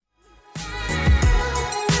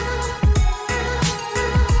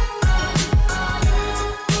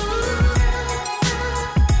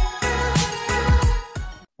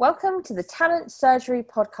Welcome to the Talent Surgery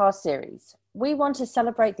podcast series. We want to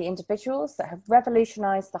celebrate the individuals that have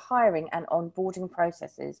revolutionized the hiring and onboarding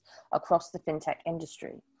processes across the fintech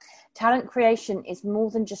industry. Talent creation is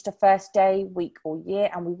more than just a first day, week, or year,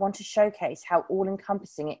 and we want to showcase how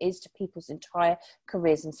all-encompassing it is to people's entire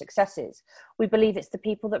careers and successes. We believe it's the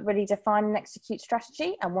people that really define and execute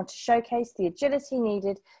strategy and want to showcase the agility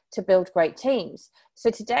needed to build great teams. So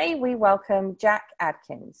today we welcome Jack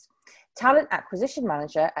Adkins, Talent Acquisition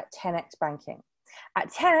Manager at 10x Banking.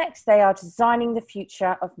 At 10x, they are designing the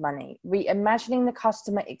future of money, reimagining the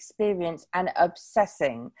customer experience and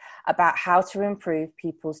obsessing about how to improve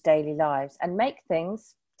people's daily lives and make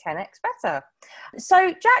things 10x better. So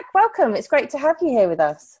Jack, welcome. It's great to have you here with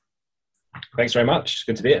us. Thanks very much. It's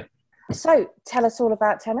good to be here. So tell us all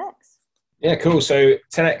about 10x. Yeah, cool. So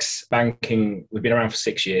 10x Banking, we've been around for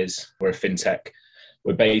 6 years. We're a fintech.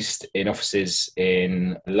 We're based in offices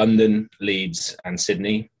in London, Leeds and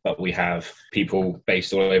Sydney, but we have people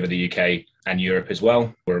based all over the UK and Europe as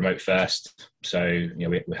well. We're remote first, so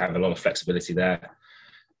we have a lot of flexibility there.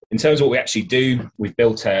 In terms of what we actually do, we've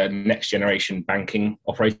built a next generation banking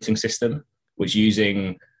operating system, which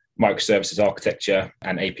using microservices architecture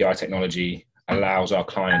and API technology allows our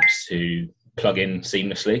clients to plug in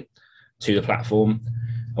seamlessly to the platform.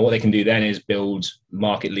 And what they can do then is build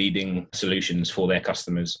market-leading solutions for their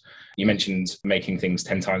customers. You mentioned making things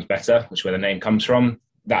 10 times better, which is where the name comes from.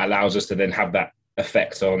 That allows us to then have that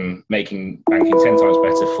effect on making banking 10 times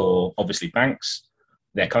better for obviously banks,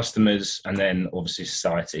 their customers, and then obviously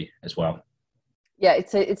society as well. Yeah,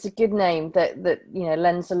 it's a good name that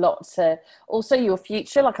lends a lot to also your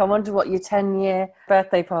future. Like, I wonder what your 10-year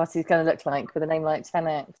birthday party is going to look like with a name like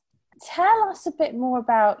 10x. Tell us a bit more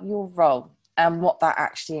about your role and what that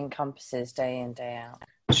actually encompasses day in, day out.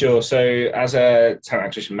 Sure. So as a talent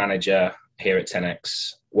acquisition manager here at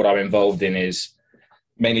 10x, what I'm involved in is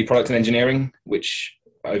mainly product and engineering, which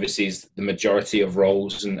oversees the majority of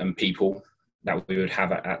roles and people that we would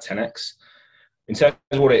have at 10x. In terms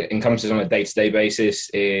of what it encompasses on a day-to-day basis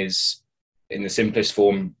is, in the simplest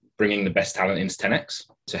form, bringing the best talent into 10x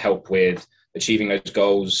to help with achieving those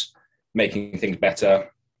goals, making things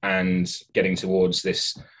better, and getting towards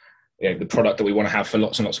this the product that we want to have for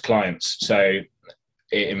lots and lots of clients. So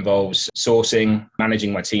it involves sourcing,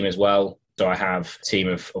 managing my team as well. So I have a team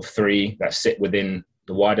of 3 that sit within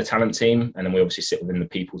the wider talent team, and then we obviously sit within the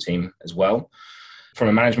people team as well. From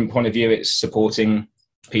a management point of view, it's supporting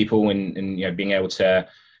people in being able to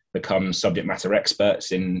become subject matter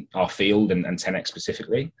experts in our field and 10x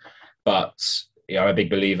specifically. But I'm a big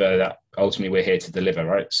believer that ultimately we're here to deliver,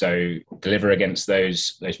 right? So deliver against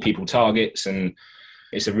those people targets, and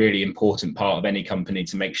it's a really important part of any company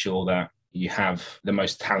to make sure that you have the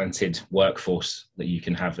most talented workforce that you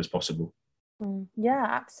can have as possible. Yeah,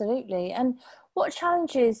 absolutely. And what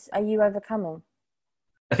challenges are you overcoming?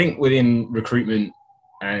 I think within recruitment,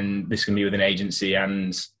 and this can be within agency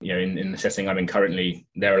and in the setting I'm in currently,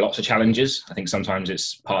 there are lots of challenges. I think sometimes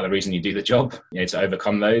it's part of the reason you do the job, to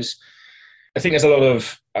overcome those. I think there's a lot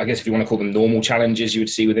of, I guess if you want to call them normal challenges you would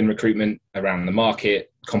see within recruitment around the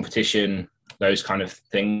market, competition, those kind of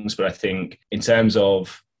things. But I think in terms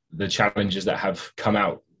of the challenges that have come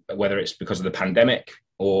out, whether it's because of the pandemic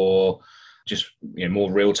or just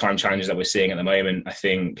more real-time challenges that we're seeing at the moment, I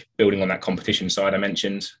think building on that competition side I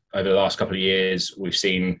mentioned, over the last couple of years, we've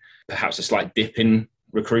seen perhaps a slight dip in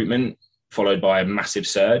recruitment followed by a massive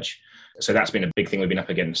surge. So that's been a big thing we've been up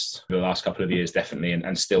against for the last couple of years, definitely,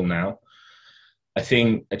 and still now. I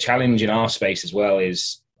think a challenge in our space as well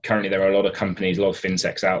is currently there are a lot of companies, a lot of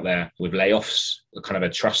fintechs out there with layoffs, kind of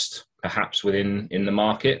a trust perhaps in the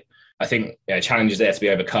market. I think a challenge is there to be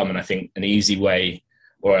overcome, and I think an easy way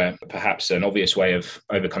or perhaps an obvious way of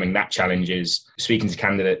overcoming that challenge is speaking to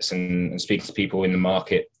candidates and speaking to people in the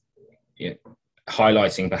market,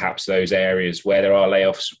 highlighting perhaps those areas where there are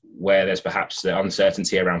layoffs, where there's perhaps the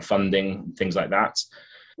uncertainty around funding, things like that.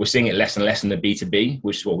 We're seeing it less and less in the B2B,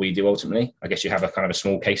 which is what we do ultimately. I guess you have a kind of a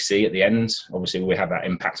small case C at the end. Obviously, we have that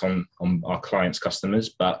impact on our clients' customers,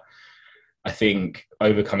 but I think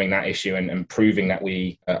overcoming that issue and proving that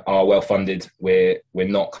we are well funded, we're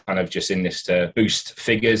not kind of just in this to boost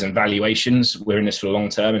figures and valuations. We're in this for the long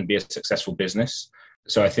term and be a successful business.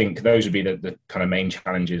 So I think those would be the kind of main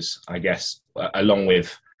challenges, I guess, along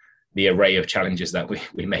with the array of challenges that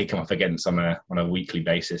we may come up against on a weekly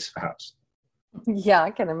basis, perhaps. Yeah,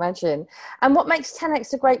 I can imagine. And what makes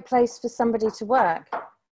 10x a great place for somebody to work? I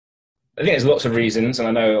think there's lots of reasons, and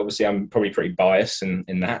I know obviously I'm probably pretty biased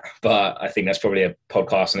in that, but I think that's probably a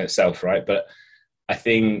podcast in itself, right? But I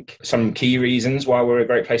think some key reasons why we're a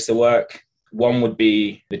great place to work. One would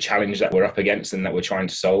be the challenge that we're up against and that we're trying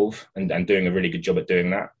to solve and doing a really good job at doing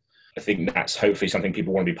that. I think that's hopefully something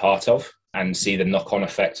people want to be part of and see the knock-on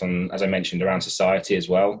effect on, as I mentioned, around society as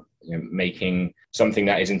well. Making something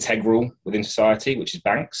that is integral within society, which is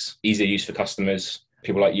banks, easier use for customers.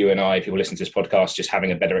 People like you and I, people listening to this podcast, just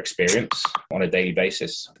having a better experience on a daily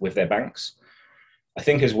basis with their banks. I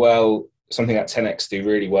think as well, something that 10x do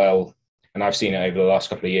really well, and I've seen it over the last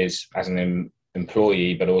couple of years as an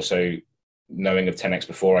employee, but also knowing of 10x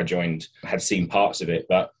before I joined, I had seen parts of it.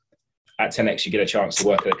 But at 10x, you get a chance to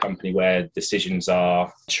work at a company where decisions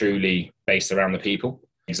are truly based around the people.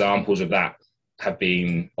 Examples of that have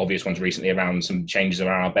been obvious ones recently around some changes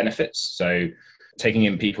around our benefits. So taking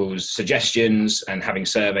in people's suggestions and having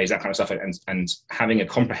surveys, that kind of stuff, and having a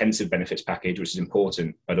comprehensive benefits package, which is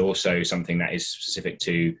important, but also something that is specific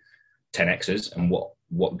to 10xers and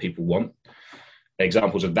what people want.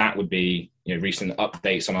 Examples of that would be, recent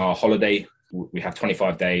updates on our holiday. We have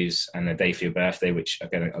 25 days and a day for your birthday, which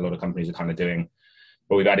again, a lot of companies are kind of doing,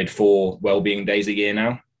 but we've added 4 wellbeing days a year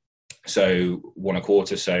now. So 1 a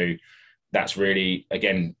quarter. So that's really,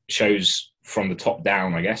 again, shows from the top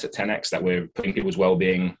down, I guess, at 10x that we're putting people's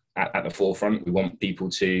well-being at the forefront. We want people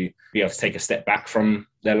to be able to take a step back from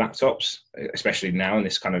their laptops, especially now in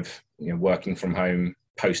this kind of working from home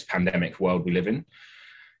post-pandemic world we live in.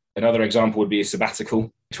 Another example would be a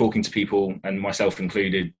sabbatical, talking to people, and myself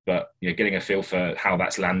included, but getting a feel for how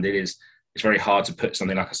that's landed it's very hard to put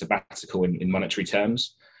something like a sabbatical in monetary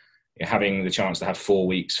terms. Having the chance to have 4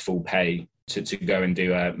 weeks full pay to go and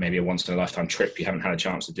do maybe a once in a lifetime trip you haven't had a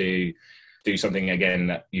chance to do something again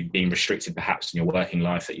that you've been restricted perhaps in your working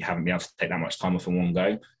life that you haven't been able to take that much time off in one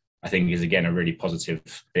go, I think is again a really positive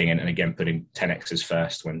thing, and again putting 10x's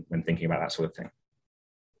first when thinking about that sort of thing.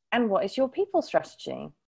 And what is your people strategy?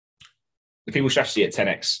 The people strategy at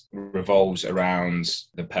 10x revolves around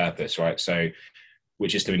the purpose, right? So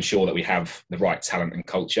which is to ensure that we have the right talent and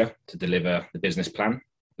culture to deliver the business plan.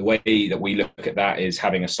 The way that we look at that is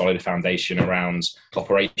having a solid foundation around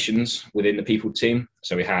operations within the people team.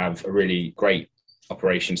 So we have a really great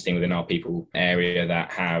operations team within our people area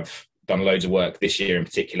that have done loads of work this year in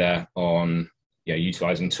particular on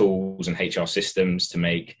utilizing tools and HR systems to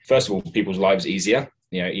make, first of all, people's lives easier,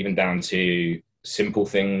 even down to simple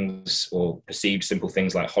things or perceived simple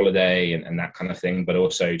things like holiday and that kind of thing, but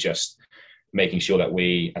also just making sure that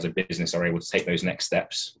we as a business are able to take those next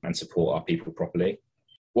steps and support our people properly.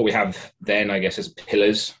 What we have then, I guess, as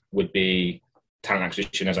pillars would be talent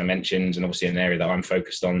acquisition, as I mentioned, and obviously an area that I'm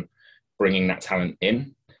focused on, bringing that talent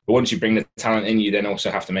in. But once you bring the talent in, you then also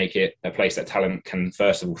have to make it a place that talent can,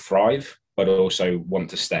 first of all, thrive, but also want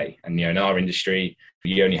to stay. And, in our industry,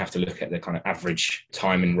 you only have to look at the kind of average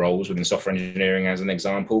time in roles within software engineering as an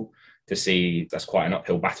example to see that's quite an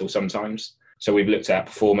uphill battle sometimes. So we've looked at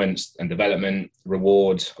performance and development,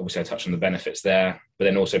 rewards. Obviously, I touched on the benefits there, but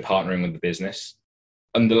then also partnering with the business.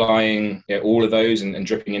 Underlying all of those and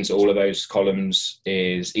dripping into all of those columns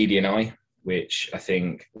is ED&I, which I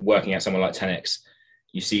think working at somewhere like 10x,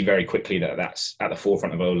 you see very quickly that that's at the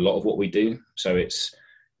forefront of a lot of what we do. So it's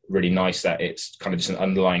really nice that it's kind of just an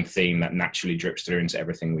underlying theme that naturally drips through into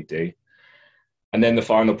everything we do. And then the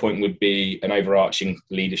final point would be an overarching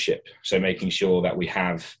leadership. So making sure that we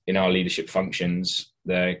have in our leadership functions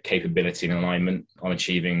the capability and alignment on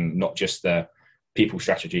achieving not just the people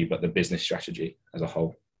strategy, but the business strategy as a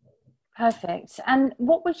whole. Perfect. And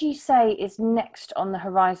what would you say is next on the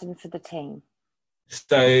horizon for the team?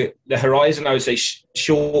 So the horizon, I would say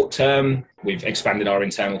short term, we've expanded our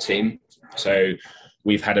internal team. So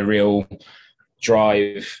we've had a real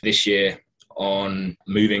drive this year on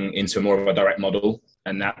moving into more of a direct model.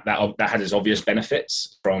 And that has its obvious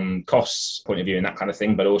benefits from costs point of view and that kind of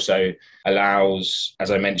thing, but also allows, as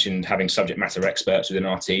I mentioned, having subject matter experts within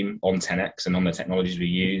our team on 10x and on the technologies we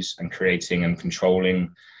use and creating and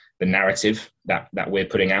controlling the narrative that we're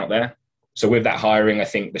putting out there. So with that hiring, I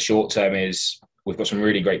think the short term is we've got some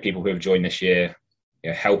really great people who have joined this year,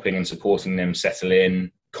 helping and supporting them settle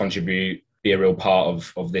in, contribute, be a real part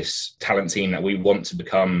of this talent team that we want to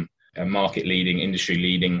become a market leading, industry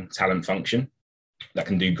leading talent function that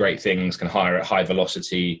can do great things, can hire at high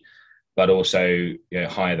velocity, but also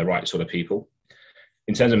hire the right sort of people.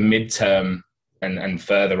 In terms of midterm and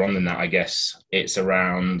further on than that, I guess it's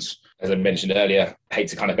around, as I mentioned earlier, I hate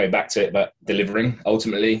to kind of go back to it, but delivering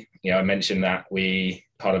ultimately. I mentioned that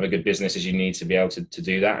part of a good business is you need to be able to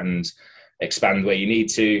do that and expand where you need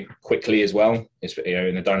to quickly as well. It's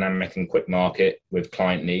in a dynamic and quick market with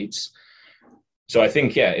client needs. So I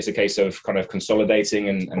think, it's a case of kind of consolidating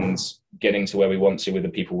and getting to where we want to with the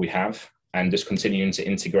people we have and just continuing to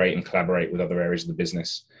integrate and collaborate with other areas of the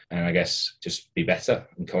business. And I guess just be better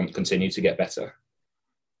and continue to get better.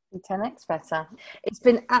 10x better. It's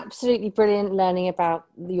been absolutely brilliant learning about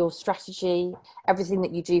your strategy, everything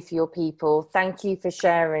that you do for your people. Thank you for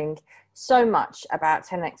sharing so much about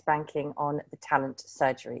 10x banking on the talent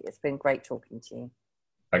surgery. It's been great talking to you.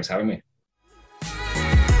 Thanks for having me.